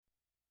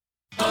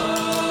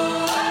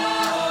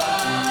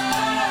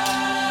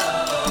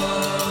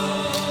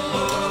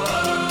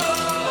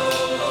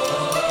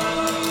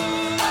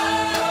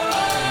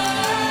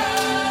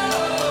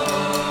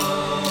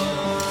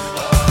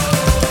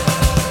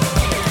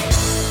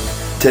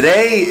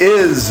Today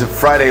is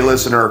Friday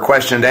Listener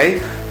Question Day.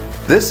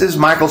 This is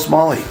Michael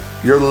Smalley,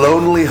 your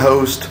lonely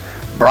host,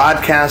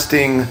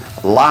 broadcasting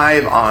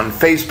live on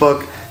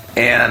Facebook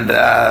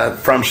and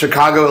from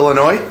Chicago,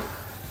 Illinois.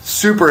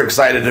 Super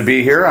excited to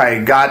be here.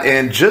 I got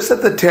in just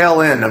at the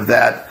tail end of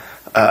that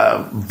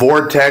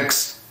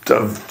vortex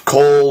of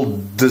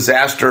cold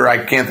disaster.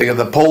 I can't think of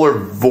the polar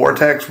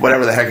vortex,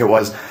 whatever the heck it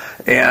was,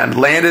 and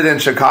landed in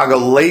Chicago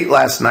late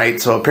last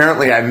night. So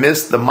apparently I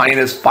missed the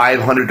minus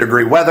 500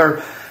 degree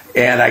weather.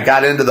 And I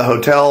got into the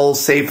hotel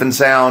safe and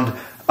sound,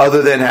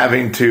 other than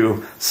having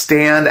to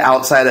stand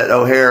outside at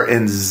O'Hare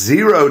in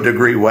 0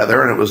 degree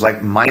weather, and it was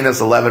like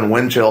minus 11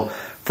 wind chill,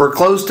 for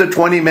close to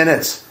 20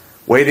 minutes,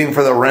 waiting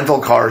for the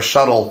rental car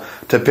shuttle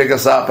to pick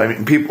us up. I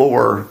mean, people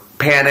were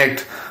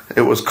panicked.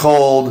 It was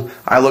cold.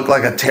 I looked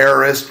like a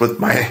terrorist with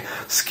my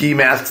ski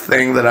mask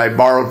thing that I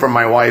borrowed from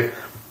my wife.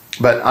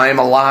 But I am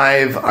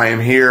alive. I am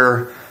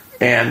here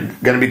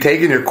and going to be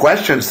taking your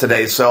questions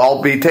today. So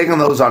I'll be taking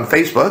those on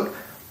Facebook,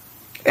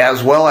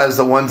 as well as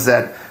the ones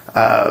that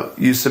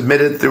you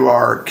submitted through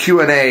our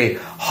Q&A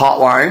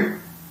hotline,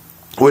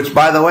 which,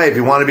 by the way, if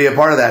you want to be a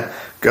part of that,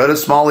 go to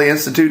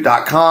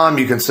smalleyinstitute.com.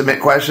 You can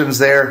submit questions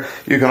there.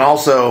 You can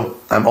also,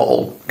 I'm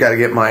old, got to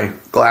get my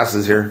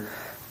glasses here.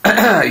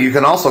 You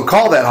can also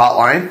call that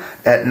hotline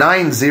at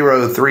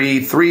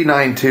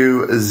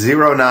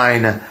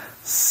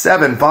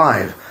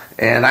 903-392-0975.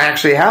 And I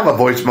actually have a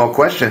voicemail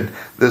question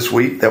this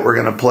week that we're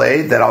going to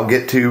play that I'll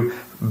get to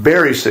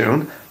very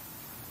soon.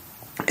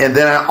 And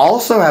then I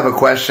also have a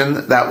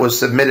question that was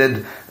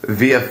submitted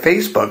via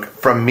Facebook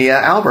from Mia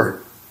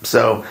Albert.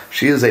 So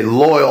she is a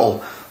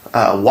loyal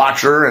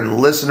watcher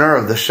and listener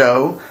of the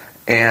show,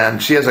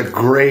 and she has a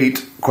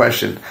great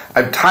question.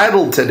 I've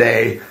titled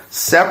today,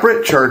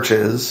 Separate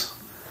Churches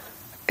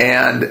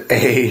and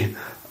a,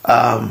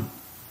 how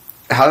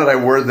did I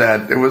word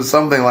that? It was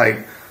something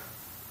like,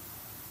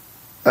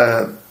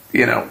 and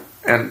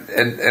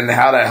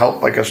how to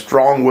help like a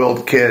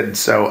strong-willed kid.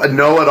 So a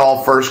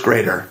know-it-all first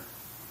grader.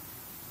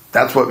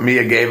 That's what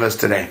Mia gave us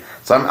today.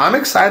 So I'm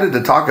excited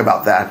to talk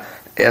about that,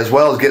 as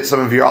well as get some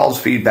of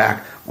y'all's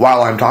feedback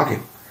while I'm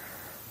talking.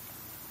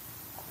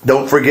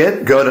 Don't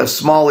forget, go to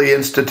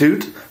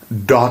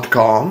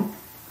smalleyinstitute.com,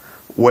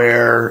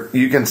 where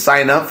you can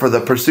sign up for the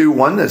Pursue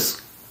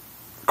Oneness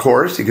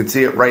course. You can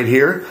see it right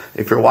here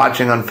if you're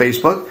watching on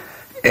Facebook.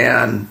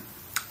 And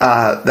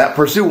that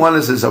Pursue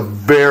Oneness is a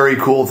very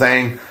cool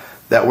thing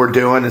that we're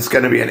doing. It's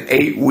going to be an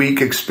 8-week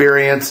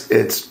experience.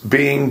 It's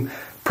being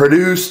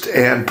produced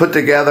and put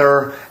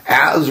together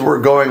as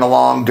we're going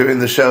along doing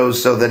the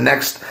shows. So the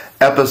next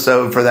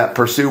episode for that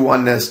Pursue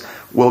Oneness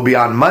will be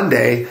on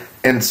Monday.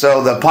 And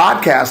so the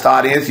podcast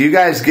audience, you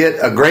guys get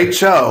a great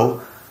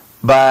show,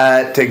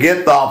 but to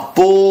get the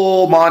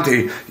full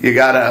Monty, you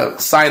got to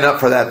sign up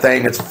for that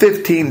thing. It's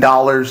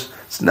 $15.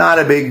 It's not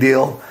a big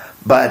deal,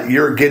 but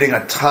you're getting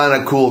a ton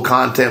of cool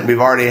content.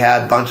 We've already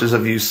had bunches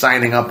of you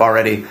signing up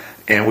already,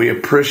 and we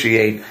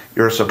appreciate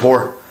your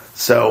support.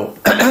 So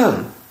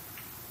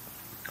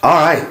all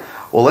right,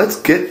 well,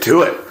 let's get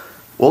to it.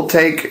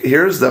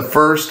 Here's the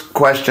first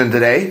question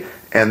today,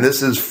 and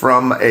this is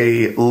from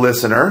a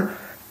listener,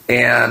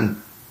 and,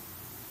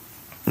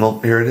 well,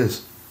 here it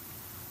is.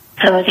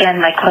 So again,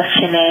 my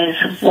question is,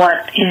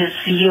 what is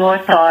your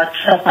thoughts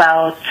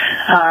about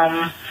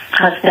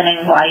husband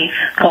and wife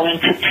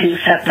going to 2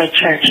 separate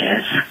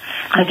churches?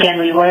 Again,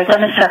 we were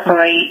going to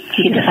separate.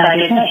 He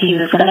decided that he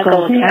was going to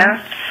go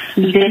there.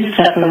 We didn't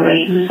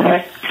separate. We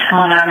worked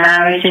on our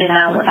marriage, and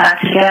now we're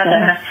back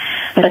together.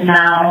 But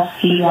now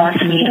he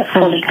wants me to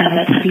fully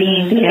commit to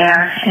being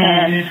there,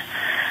 and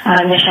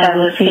I wish I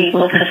was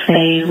able to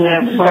stay where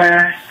we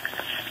were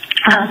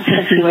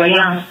since we were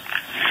young.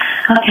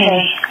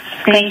 Okay,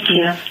 thank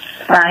you.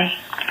 Bye.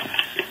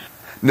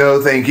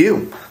 No, thank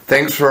you.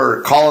 Thanks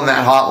for calling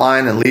that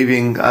hotline and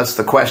leaving us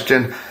the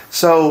question.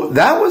 So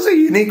that was a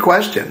unique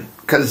question,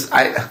 because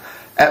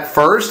at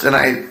first, and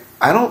I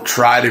don't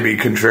try to be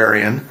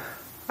contrarian.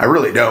 I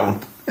really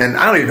don't. And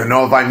I don't even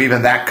know if I'm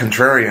even that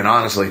contrarian,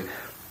 honestly.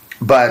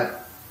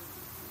 But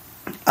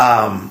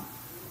at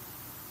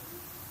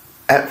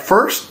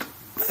first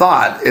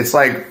thought, it's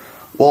like,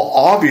 well,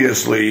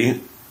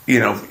 obviously,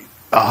 a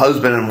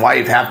husband and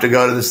wife have to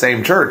go to the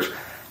same church.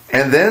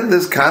 And then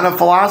this kind of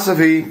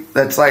philosophy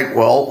that's like,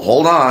 well,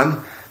 hold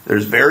on.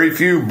 There's very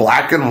few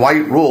black and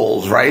white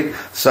rules, right?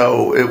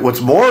 So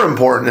what's more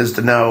important is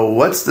to know,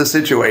 what's the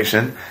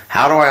situation?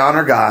 How do I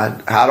honor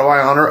God? How do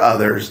I honor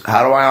others?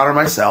 How do I honor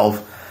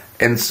myself?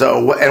 And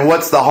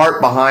what's the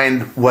heart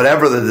behind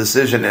whatever the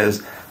decision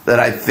is that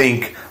I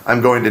think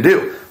I'm going to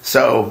do?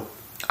 So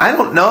I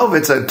don't know if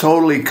it's a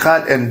totally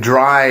cut and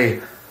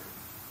dry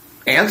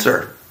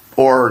answer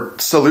or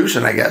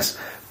solution, I guess,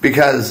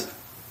 because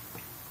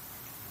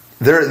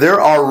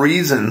there are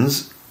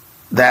reasons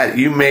that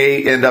you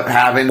may end up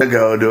having to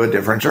go to a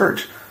different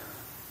church,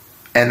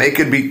 and they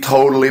could be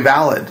totally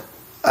valid.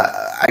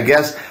 I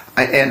guess,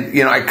 I had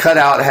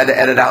to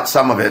edit out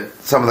some of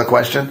the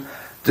question,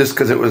 just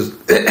because it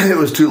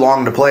was too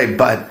long to play.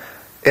 But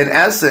in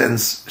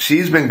essence,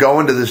 she's been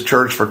going to this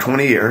church for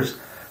 20 years.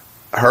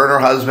 her and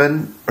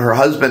her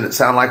husband, it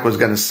sounded like was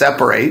going to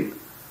separate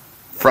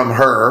from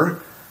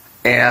her,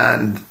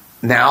 and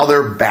now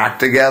they're back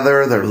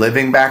together. They're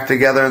living back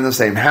together in the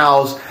same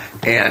house,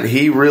 and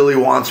he really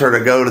wants her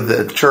to go to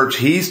the church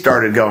he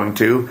started going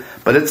to,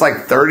 but it's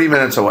like 30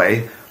 minutes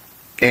away,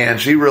 and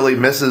she really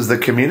misses the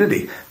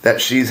community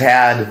that she's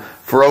had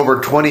for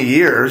over 20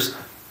 years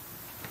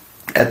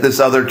at this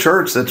other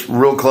church that's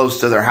real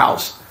close to their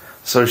house.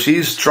 So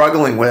she's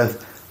struggling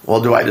with,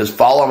 well, do I just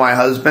follow my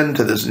husband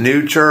to this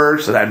new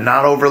church that I'm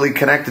not overly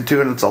connected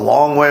to and it's a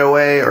long way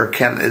away, or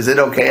is it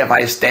okay if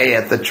I stay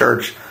at the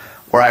church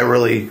where I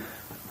really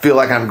feel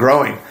like I'm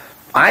growing?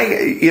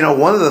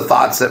 One of the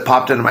thoughts that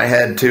popped into my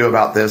head too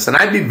about this, and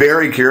I'd be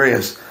very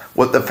curious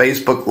what the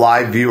Facebook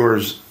Live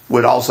viewers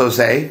would also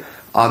say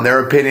on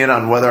their opinion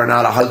on whether or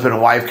not a husband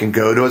and wife can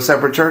go to a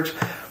separate church.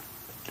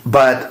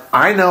 But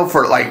I know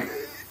for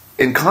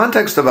in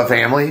context of a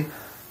family,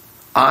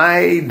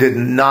 I did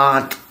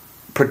not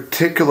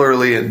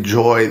particularly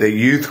enjoy the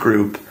youth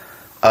group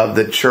of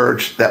the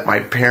church that my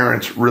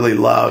parents really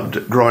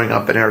loved growing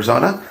up in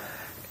Arizona.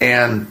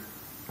 And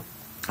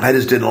I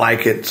just didn't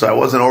like it, so I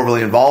wasn't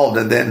overly involved.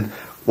 And then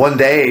one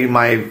day,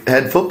 my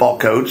head football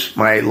coach,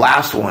 my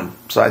last one,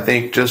 so I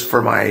think just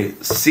for my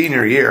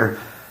senior year,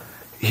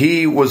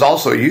 he was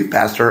also a youth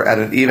pastor at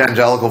an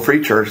evangelical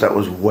free church that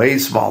was way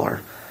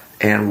smaller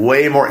and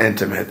way more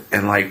intimate.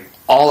 And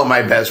all of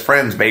my best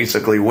friends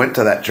basically went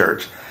to that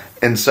church.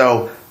 And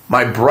so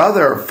my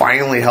brother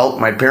finally helped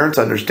my parents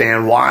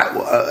understand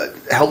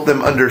helped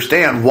them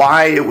understand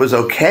why it was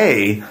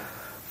okay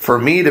for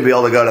me to be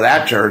able to go to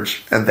that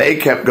church, and they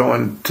kept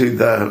going to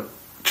the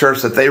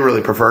church that they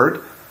really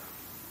preferred.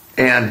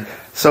 And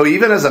so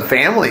even as a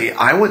family,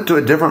 I went to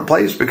a different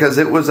place because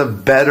it was a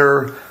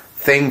better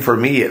thing for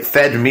me. It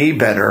fed me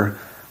better.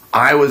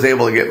 I was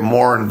able to get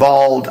more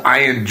involved.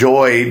 I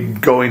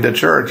enjoyed going to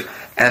church,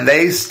 and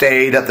they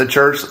stayed at the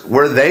church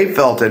where they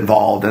felt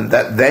involved and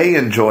that they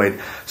enjoyed.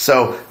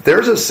 So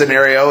there's a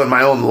scenario in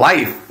my own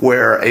life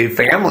where a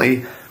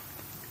family,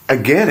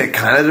 again, it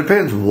kind of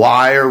depends.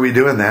 Why are we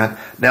doing that?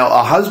 Now,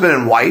 a husband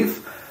and wife,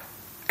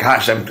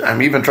 gosh,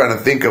 I'm even trying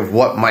to think of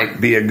what might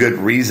be a good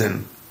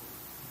reason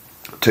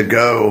to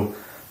go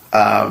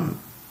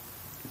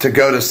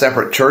to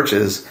separate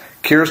churches.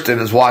 Kirsten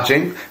is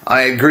watching.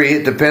 I agree.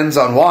 It depends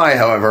on why,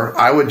 however.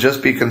 I would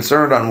just be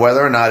concerned on whether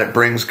or not it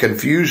brings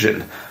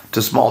confusion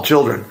to small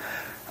children.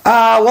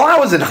 Well, I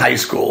was in high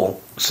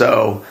school,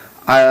 so,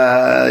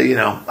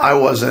 I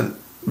wasn't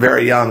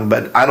very young,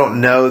 but I don't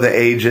know the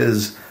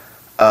ages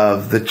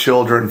of the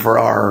children for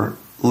our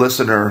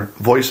listener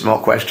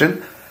voicemail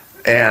question.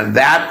 And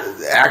that,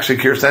 actually,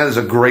 Kirsten, is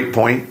a great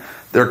point.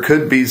 There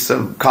could be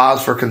some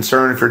cause for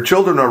concern if your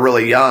children are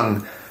really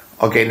young.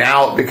 Okay,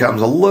 now it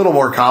becomes a little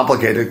more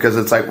complicated because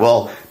it's like,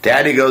 well,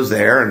 daddy goes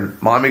there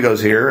and mommy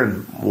goes here,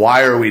 and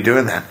why are we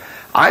doing that?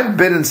 I've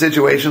been in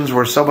situations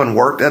where someone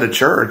worked at a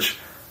church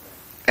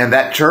and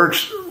that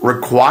church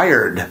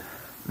required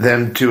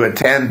them to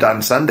attend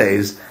on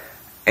Sundays,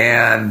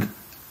 and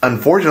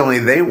unfortunately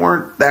they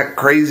weren't that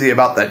crazy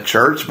about that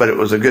church, but it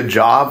was a good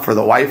job for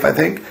the wife, I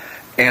think.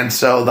 And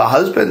so the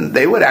husband,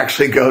 they would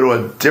actually go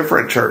to a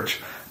different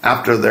church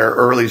after their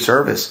early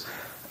service.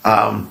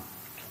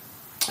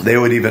 They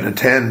would even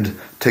attend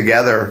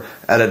together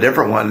at a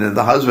different one, and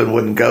the husband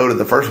wouldn't go to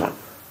the first one.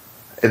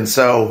 And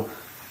so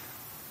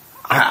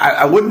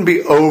I wouldn't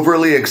be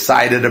overly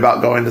excited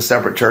about going to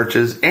separate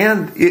churches.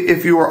 And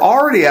if you were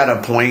already at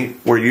a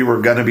point where you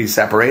were going to be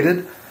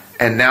separated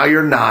and now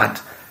you're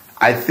not,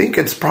 I think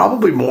it's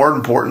probably more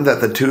important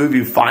that the two of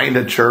you find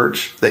a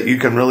church that you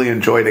can really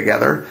enjoy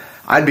together.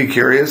 I'd be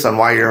curious on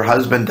why your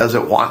husband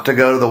doesn't want to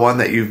go to the one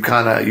that you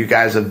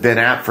guys have been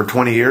at for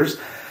 20 years.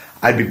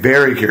 I'd be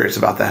very curious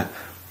about that.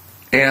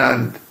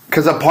 And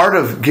because a part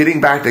of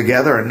getting back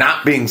together and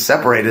not being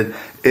separated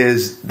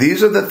is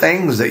these are the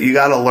things that you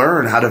got to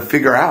learn how to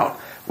figure out.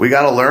 We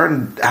got to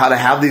learn how to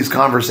have these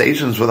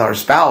conversations with our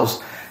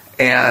spouse,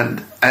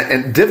 and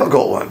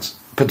difficult ones,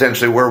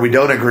 potentially, where we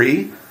don't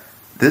agree.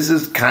 This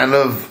is kind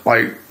of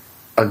like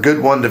a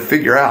good one to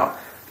figure out.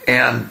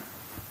 And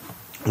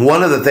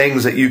one of the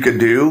things that you could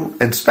do,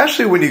 and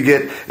especially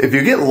if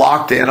you get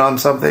locked in on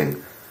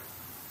something,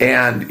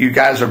 and you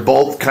guys are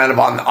both kind of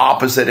on the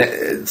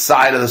opposite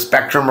side of the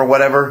spectrum or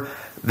whatever,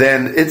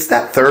 then it's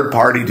that third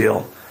party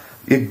deal.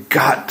 You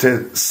got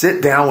to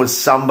sit down with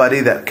somebody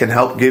that can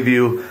help give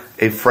you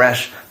a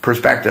fresh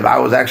perspective. I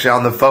was actually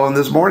on the phone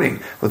this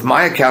morning with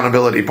my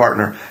accountability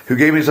partner who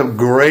gave me some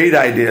great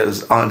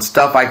ideas on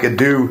stuff I could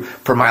do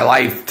for my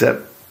life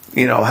to,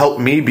 help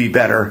me be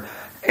better.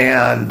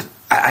 And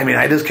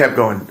I just kept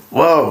going,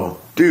 whoa,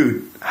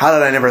 dude, how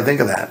did I never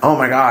think of that? Oh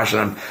my gosh.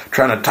 And I'm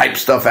trying to type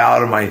stuff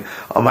out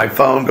on my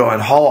phone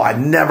going, I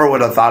never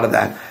would have thought of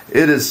that.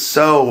 It is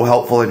so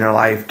helpful in your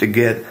life to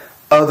get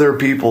other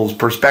people's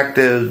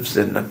perspectives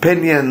and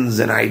opinions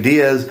and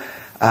ideas,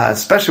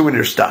 especially when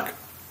you're stuck.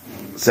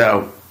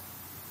 So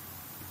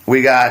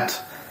we got,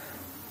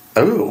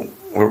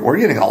 we're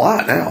getting a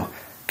lot now.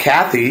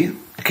 Kathy,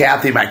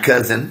 my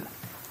cousin,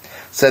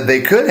 said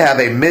they could have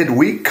a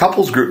midweek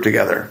couples group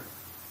together.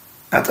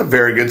 That's a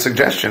very good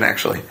suggestion,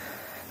 actually.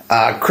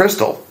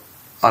 Crystal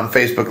on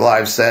Facebook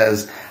Live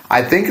says,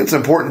 I think it's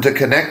important to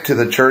connect to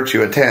the church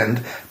you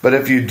attend, but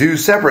if you do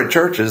separate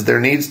churches, there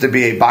needs to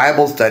be a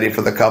Bible study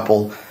for the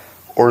couple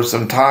or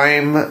some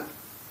time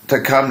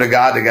to come to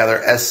God together,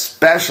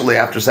 especially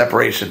after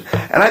separation.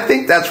 And I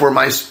think that's where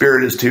my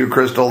spirit is too,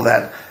 Crystal,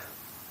 that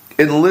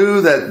in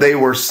lieu that they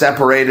were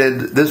separated,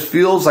 this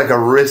feels like a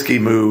risky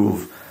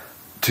move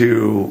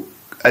to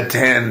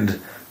attend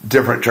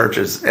different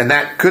churches. And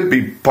that could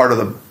be part of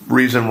the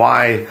reason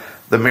why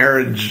the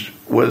marriage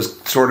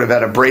was sort of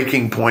at a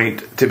breaking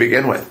point to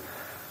begin with.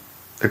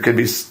 There could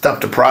be stuff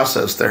to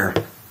process there.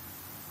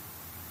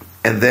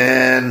 And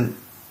then,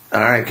 all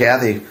right,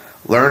 Kathy,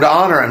 learn to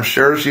honor. I'm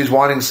sure she's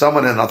wanting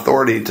someone in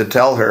authority to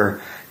tell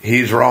her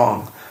he's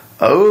wrong.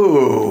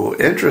 Oh,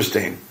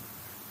 interesting.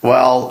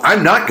 Well,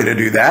 I'm not going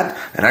to do that,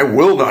 and I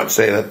will not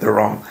say that they're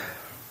wrong.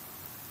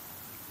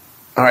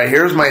 All right,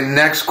 here's my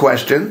next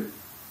question.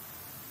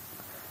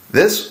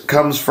 This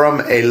comes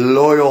from a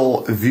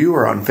loyal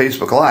viewer on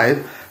Facebook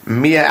Live,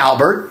 Mia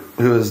Albert,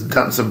 who has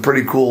done some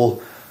pretty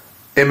cool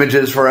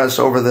images for us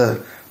over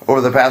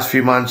the past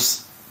few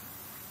months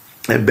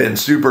and been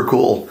super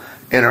cool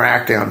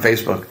interacting on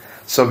Facebook.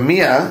 So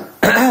Mia,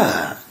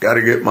 got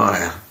to get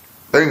my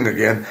thing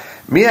again.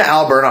 Mia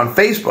Albert on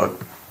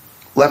Facebook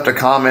left a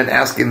comment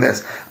asking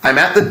this. I'm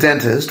at the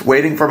dentist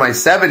waiting for my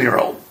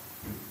 7-year-old.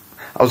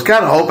 I was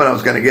kind of hoping I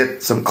was going to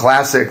get some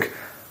classic,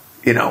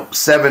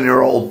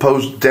 7-year-old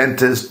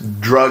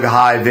post-dentist drug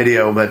high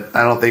video, but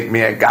I don't think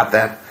Mia got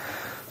that.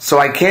 So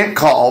I can't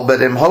call,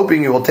 but I'm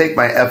hoping you will take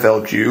my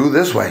FLQ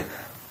this way.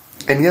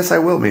 And yes, I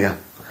will, Mia.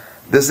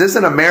 This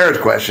isn't a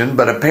marriage question,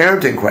 but a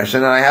parenting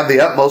question, and I have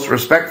the utmost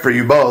respect for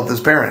you both as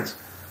parents.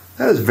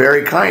 That is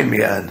very kind,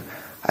 Mia. And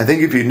I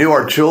think if you knew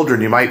our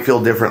children, you might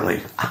feel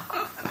differently.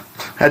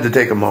 Had to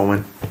take a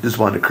moment. Just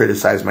wanted to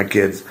criticize my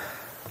kids.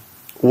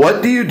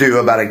 What do you do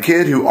about a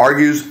kid who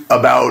argues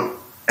about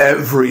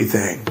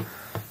everything?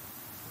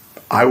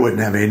 I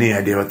wouldn't have any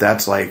idea what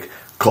that's like,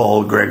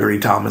 called Gregory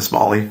Thomas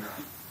Smalley.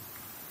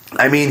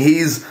 I mean,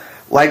 he's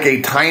like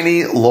a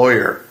tiny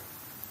lawyer.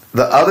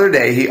 The other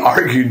day, he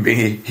argued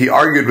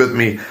with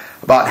me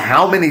about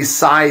how many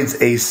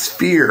sides a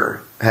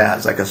sphere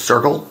has, like a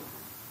circle.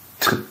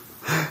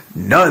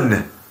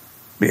 None,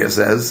 Mia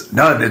says.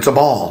 None. It's a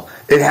ball.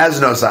 It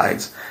has no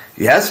sides.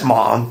 Yes,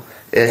 Mom.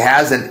 It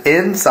has an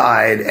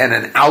inside and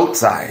an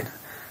outside.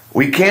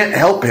 We can't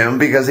help him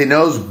because he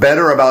knows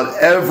better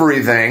about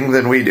everything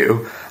than we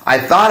do. I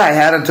thought I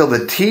had until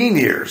the teen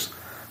years.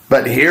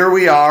 But here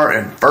we are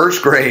in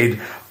first grade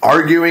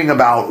arguing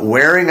about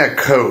wearing a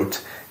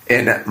coat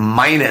in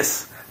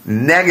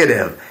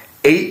negative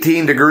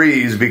 18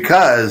 degrees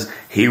because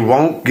he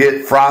won't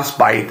get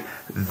frostbite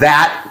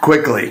that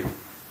quickly.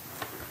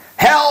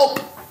 Help!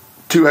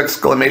 2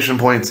 exclamation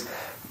points.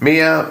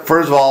 Mia,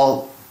 first of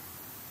all,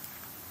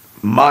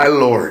 my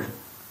Lord,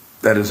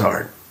 that is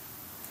hard.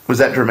 Was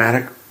that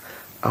dramatic?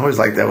 I always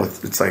like that.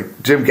 It's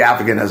like Jim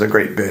Gaffigan has a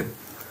great bit.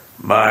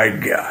 My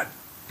God.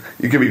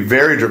 You can be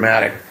very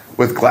dramatic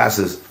with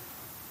classes.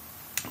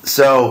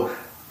 So,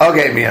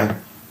 okay,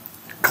 Mia.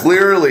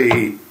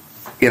 Clearly,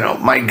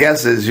 my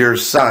guess is your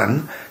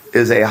son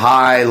is a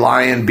high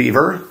lion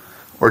beaver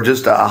or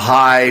just a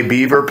high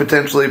beaver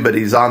potentially, but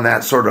he's on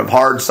that sort of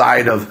hard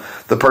side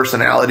of the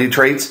personality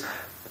traits.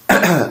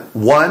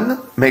 One,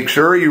 make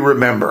sure you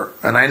remember,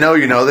 and I know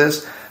you know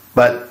this,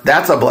 but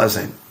that's a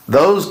blessing.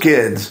 Those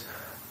kids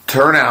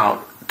turn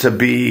out to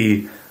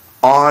be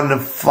on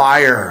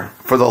fire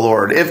for the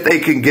Lord if they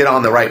can get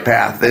on the right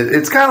path.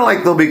 It's kind of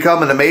like they'll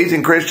become an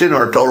amazing Christian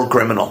or a total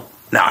criminal.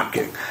 No, I'm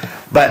kidding.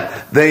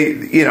 But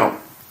they,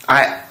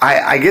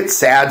 I get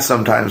sad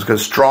sometimes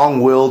because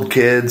strong-willed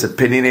kids,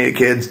 opinionated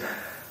kids,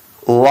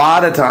 a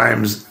lot of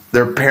times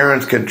their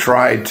parents can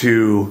try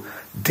to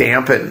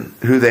dampen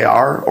who they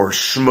are or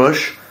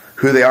smush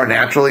who they are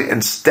naturally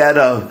instead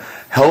of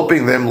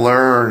helping them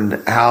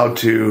learn how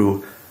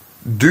to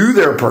do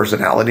their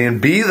personality and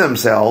be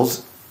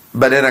themselves,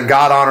 but in a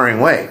God-honoring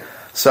way.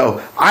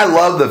 So I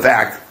love the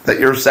fact that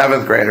your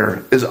 7th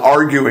grader is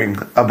arguing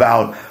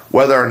about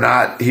whether or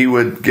not he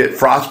would get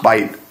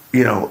frostbite,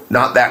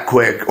 not that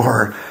quick,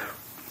 or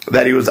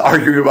that he was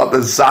arguing about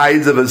the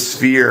sides of a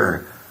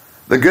sphere.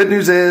 The good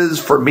news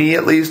is, for me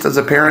at least as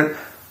a parent,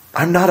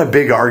 I'm not a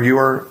big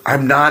arguer.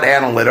 I'm not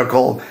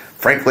analytical.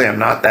 Frankly, I'm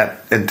not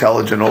that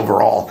intelligent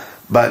overall.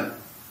 But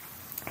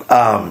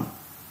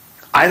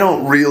I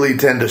don't really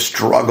tend to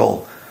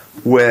struggle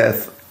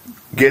with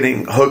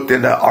getting hooked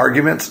into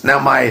arguments. Now,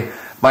 my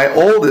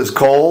oldest,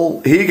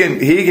 Cole, he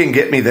can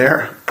get me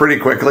there pretty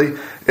quickly.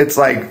 It's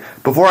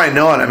like, before I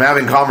know it, I'm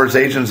having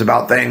conversations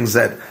about things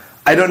that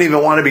I don't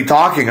even want to be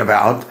talking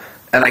about,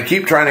 and I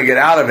keep trying to get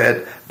out of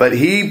it, but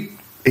he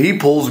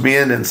pulls me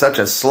in such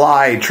a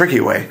sly,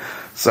 tricky way.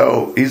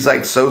 So he's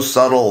like so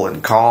subtle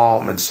and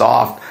calm and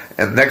soft,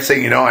 and next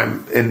thing you know,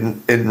 I'm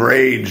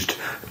enraged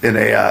in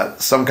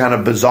some kind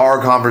of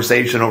bizarre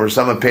conversation over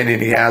some opinion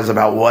he has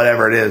about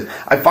whatever it is.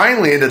 I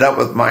finally ended up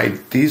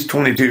with he's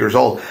 22 years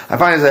old. I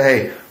finally said,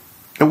 hey,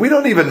 and we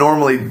don't even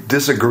normally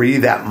disagree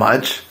that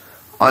much,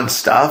 on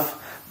stuff,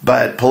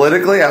 but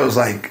politically, I was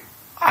like,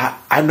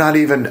 I'm not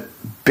even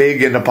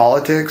big into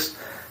politics.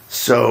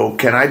 So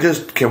can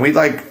we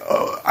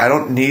I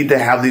don't need to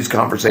have these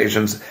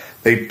conversations.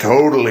 They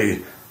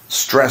totally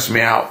stress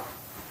me out.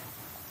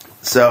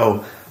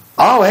 So,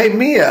 oh, hey,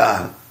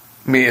 Mia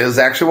is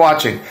actually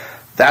watching.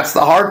 That's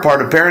the hard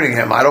part of parenting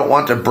him. I don't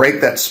want to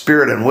break that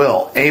spirit and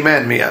will.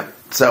 Amen, Mia.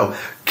 So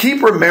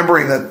keep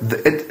remembering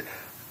that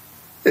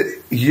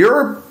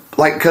you're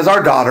like, because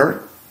our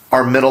daughter,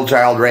 our middle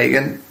child,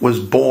 Reagan, was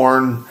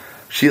born,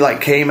 she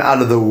came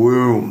out of the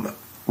womb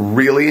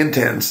really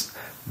intense,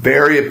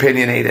 very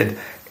opinionated,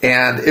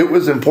 and it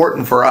was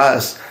important for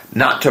us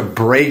not to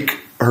break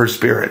her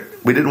spirit.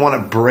 We didn't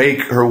want to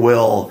break her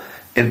will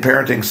in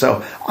parenting.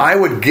 So I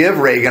would give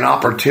Reagan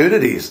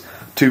opportunities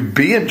to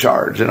be in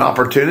charge and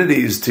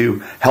opportunities to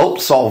help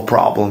solve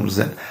problems.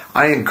 And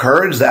I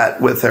encouraged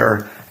that with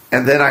her.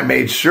 And then I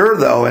made sure,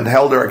 though, and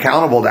held her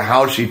accountable to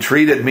how she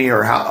treated me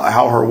or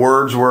how her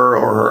words were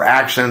or her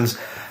actions.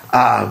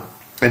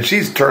 And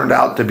she's turned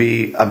out to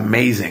be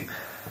amazing.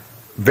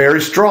 Very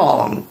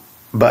strong,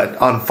 but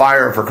on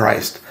fire for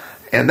Christ.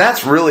 And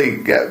that's really,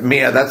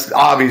 Mia, that's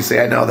obviously,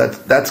 I know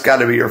that's got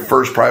to be your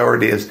first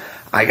priority is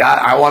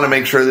I want to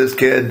make sure this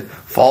kid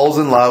falls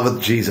in love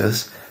with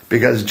Jesus,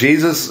 because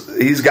Jesus,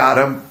 he's got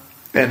him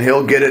and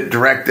he'll get it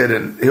directed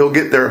and he'll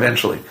get there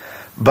eventually.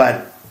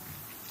 But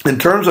in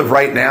terms of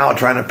right now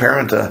trying to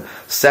parent a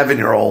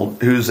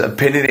 7-year-old who's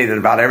opinionated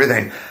about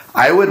everything,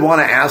 I would want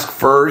to ask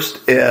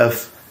first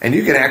and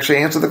you can actually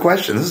answer the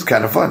question. This is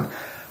kind of fun.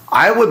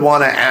 I would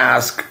want to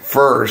ask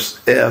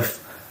first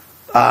if,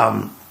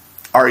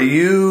 are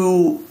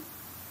you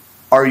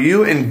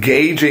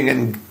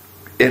engaging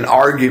in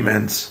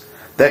arguments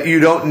that you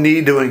don't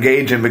need to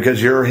engage in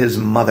because you're his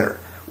mother?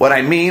 What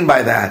I mean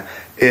by that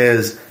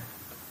is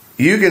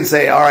you can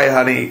say, all right,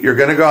 honey, you're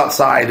going to go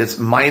outside. It's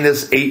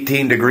minus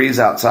 18 degrees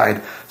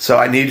outside, so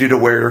I need you to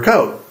wear your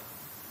coat.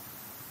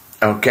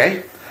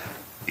 Okay?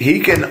 He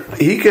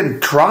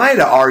can try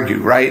to argue,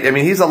 right? I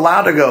mean, he's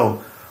allowed to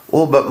go,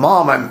 well, but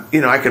Mom,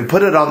 I can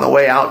put it on the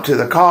way out to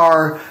the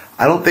car.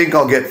 I don't think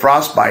I'll get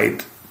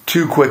frostbite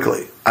too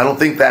quickly. I don't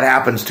think that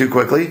happens too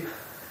quickly.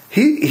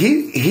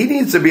 He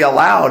needs to be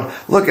allowed.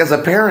 Look, as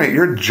a parent,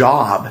 your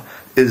job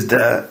is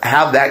to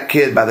have that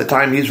kid, by the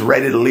time he's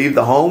ready to leave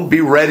the home, be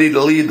ready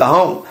to leave the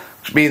home,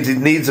 which means he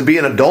needs to be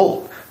an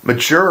adult,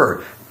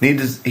 mature. He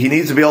needs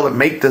to be able to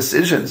make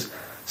decisions.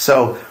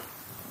 So,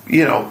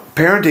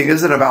 parenting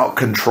isn't about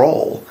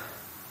control.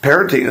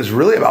 Parenting is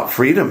really about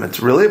freedom.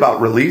 It's really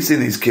about releasing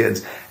these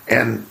kids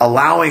and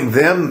allowing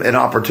them an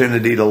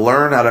opportunity to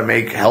learn how to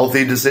make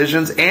healthy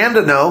decisions and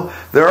to know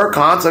there are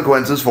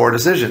consequences for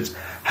decisions.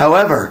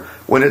 However,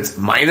 when it's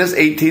minus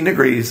 18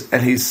 degrees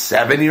and he's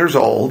 7 years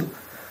old,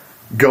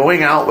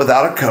 going out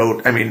without a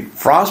coat,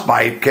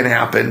 frostbite can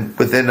happen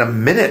within a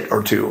minute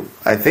or two,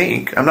 I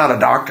think. I'm not a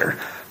doctor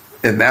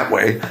in that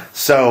way.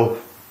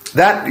 So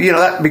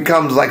that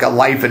becomes like a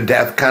life and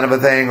death kind of a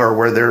thing, or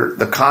where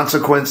the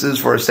consequences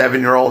for a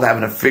 7-year-old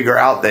having to figure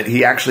out that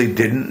he actually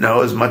didn't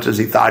know as much as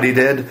he thought he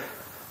did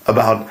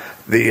about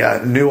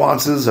the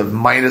nuances of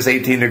minus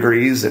 18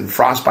 degrees and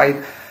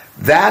frostbite.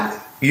 That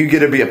you get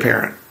to be a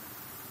parent.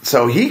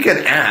 So he can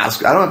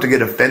ask. I don't have to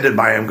get offended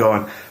by him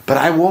going, but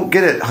I won't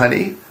get it,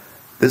 honey.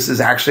 This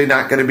is actually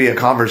not going to be a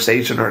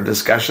conversation or a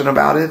discussion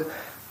about it.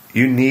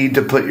 You need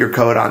to put your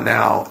coat on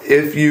now.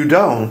 If you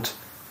don't,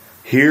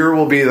 here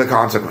will be the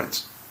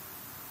consequence.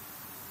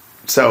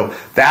 So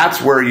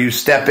that's where you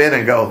step in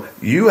and go,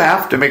 you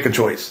have to make a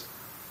choice.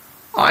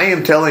 I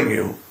am telling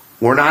you,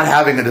 we're not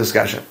having a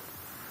discussion.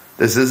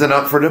 This isn't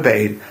up for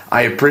debate.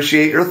 I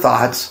appreciate your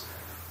thoughts,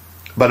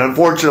 but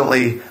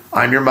unfortunately,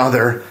 I'm your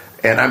mother,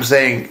 and I'm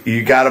saying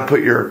you got to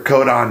put your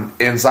coat on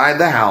inside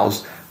the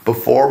house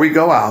before we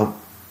go out,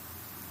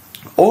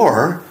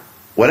 or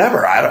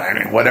whatever.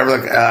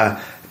 Whatever.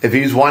 If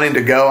he's wanting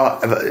to go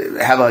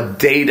have a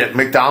date at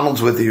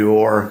McDonald's with you,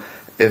 or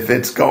if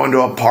it's going to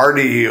a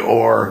party,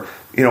 or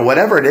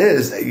whatever it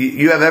is,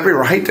 you have every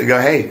right to go,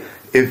 hey,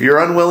 if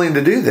you're unwilling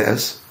to do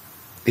this,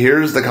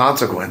 here's the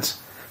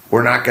consequence. We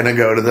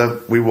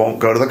won't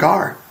go to the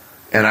car,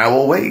 and I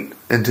will wait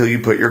until you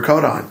put your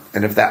coat on.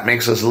 And if that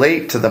makes us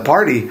late to the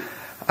party,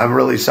 I'm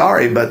really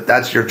sorry, but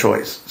that's your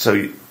choice. So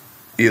you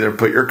either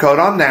put your coat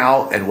on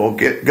now and we'll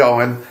get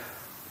going,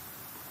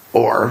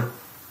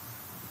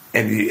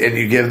 and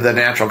you give the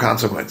natural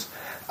consequence.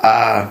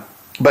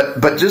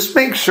 But just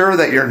make sure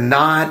that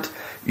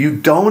you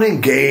don't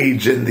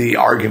engage in the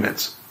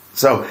arguments.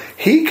 So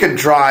he can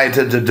try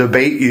to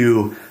debate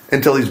you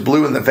until he's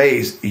blue in the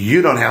face.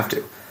 You don't have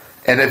to.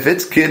 And if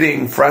it's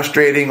getting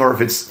frustrating or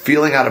if it's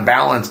feeling out of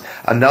balance,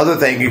 another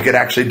thing you could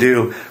actually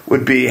do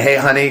would be, hey,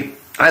 honey,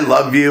 I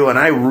love you and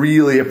I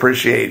really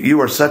appreciate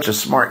you are such a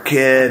smart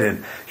kid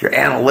and you're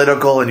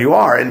analytical, and you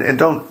are, and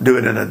don't do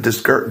it in a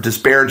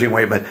disparaging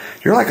way, but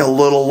you're like a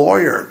little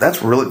lawyer.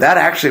 That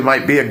actually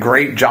might be a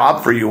great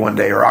job for you one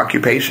day, or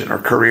occupation or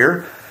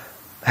career.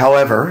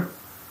 However,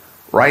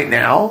 right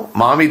now,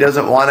 mommy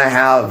doesn't want to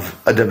have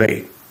a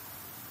debate.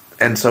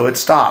 And so it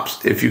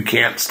stops. If you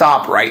can't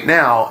stop right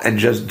now and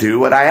just do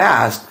what I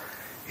asked,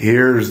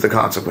 here's the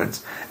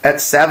consequence. At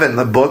 7,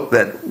 the book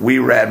that we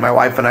read, my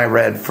wife and I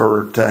read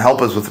to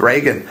help us with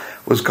Reagan,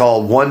 was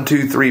called 1,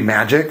 2, 3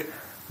 Magic.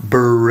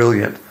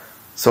 Brilliant.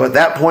 So at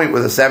that point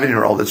with a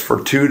 7-year-old, it's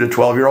for 2 to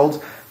 12-year-olds.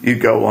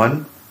 You'd go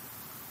 1,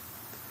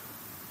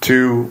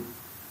 2,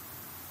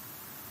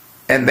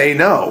 and they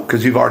know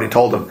because you've already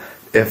told them,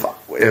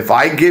 if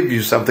I give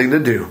you something to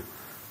do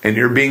and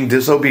you're being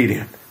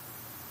disobedient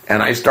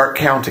and I start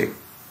counting,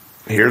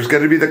 here's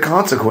going to be the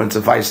consequence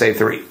if I say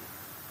 3.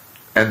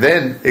 And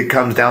then it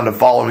comes down to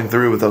following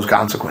through with those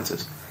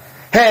consequences.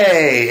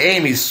 Hey,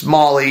 Amy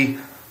Smalley,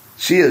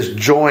 she has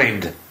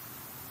joined.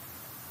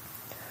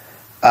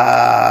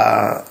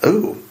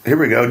 Here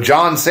we go.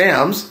 John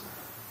Sams,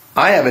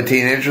 I have a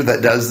teenager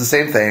that does the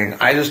same thing.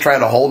 I just try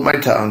to hold my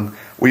tongue.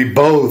 We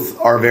both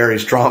are very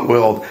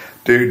strong-willed.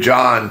 Dude,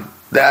 John,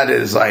 that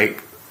is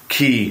like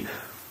key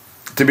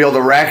to be able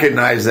to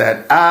recognize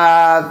that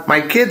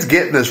my kid's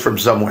getting this from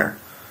somewhere.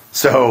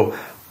 So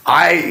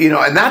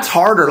and that's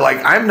harder.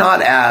 Like I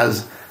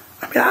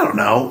don't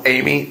know,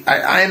 Amy,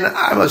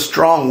 I'm a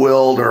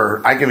strong-willed,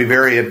 or I can be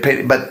very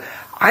opinion, but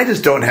I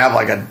just don't have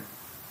like a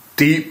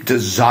deep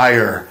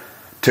desire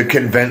to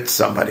convince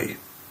somebody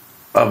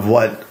of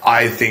what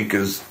I think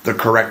is the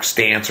correct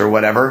stance or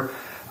whatever.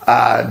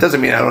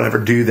 Doesn't mean I don't ever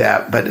do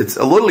that, but it's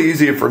a little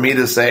easier for me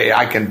to say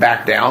I can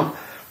back down.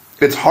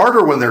 It's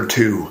harder when they're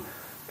 2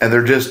 and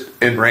they're just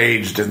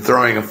enraged and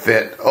throwing a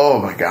fit. Oh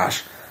my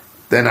gosh.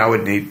 Then I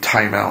would need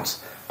timeouts.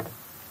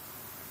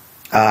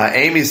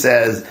 Amy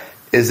says,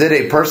 is it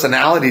a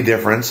personality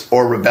difference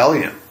or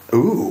rebellion?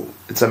 Ooh,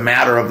 it's a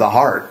matter of the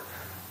heart.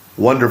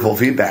 Wonderful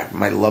feedback,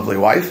 my lovely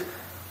wife.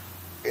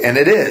 And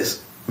it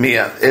is,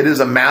 Mia, it is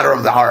a matter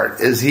of the heart.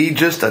 Is he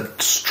just a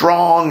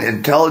strong,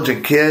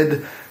 intelligent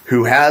kid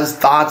who has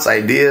thoughts,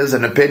 ideas,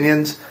 and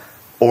opinions?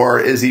 Or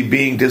is he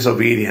being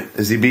disobedient?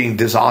 Is he being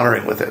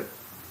dishonoring with it?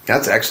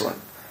 That's excellent.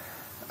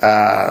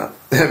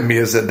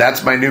 Mia said,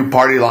 that's my new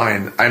party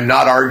line. I'm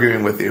not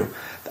arguing with you.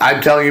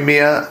 I'm telling you,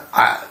 Mia,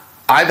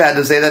 I've had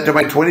to say that to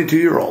my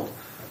 22-year-old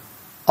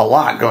a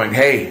lot, going,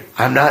 hey,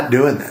 I'm not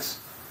doing this.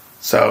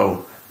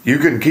 So you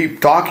can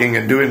keep talking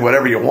and doing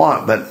whatever you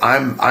want, but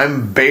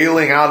I'm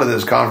bailing out of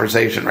this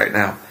conversation right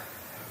now.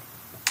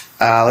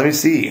 Let me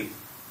see.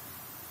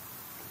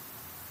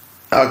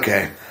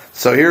 Okay,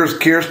 so here's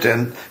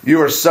Kirsten.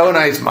 You are so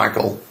nice,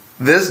 Michael.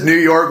 This New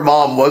York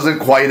mom wasn't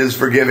quite as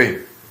forgiving.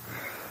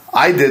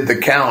 I did the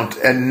count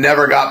and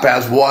never got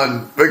past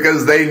 1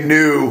 because they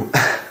knew.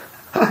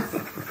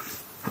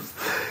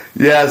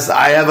 Yes,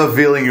 I have a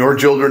feeling your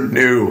children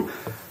knew.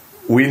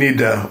 We need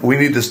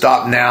to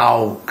stop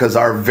now because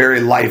our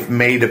very life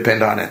may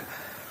depend on it.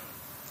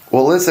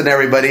 Well, listen,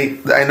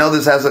 everybody. I know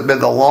this hasn't been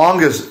the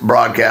longest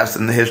broadcast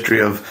in the history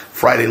of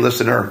Friday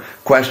Listener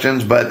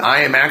Questions, but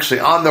I am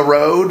actually on the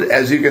road,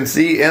 as you can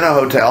see, in a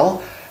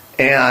hotel,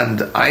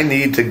 and I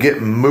need to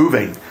get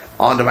moving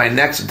on to my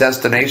next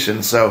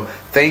destination. So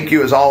thank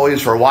you, as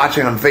always, for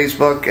watching on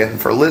Facebook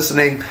and for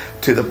listening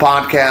to the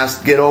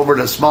podcast. Get over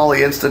to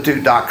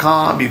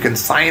SmalleyInstitute.com. You can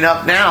sign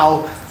up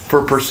now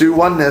for Pursue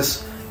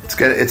Oneness.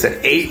 It's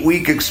an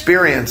 8-week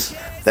experience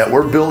that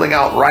we're building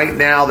out right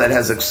now that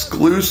has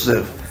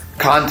exclusive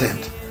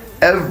content.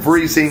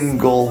 Every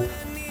single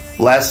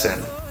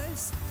lesson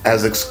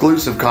has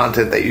exclusive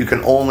content that you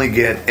can only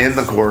get in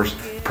the course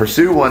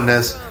Pursue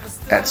Oneness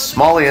at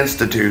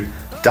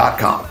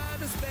SmalleyInstitute.com.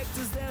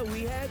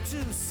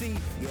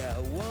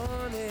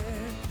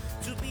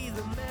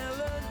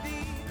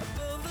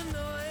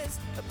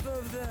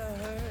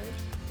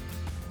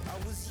 I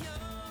was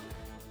young.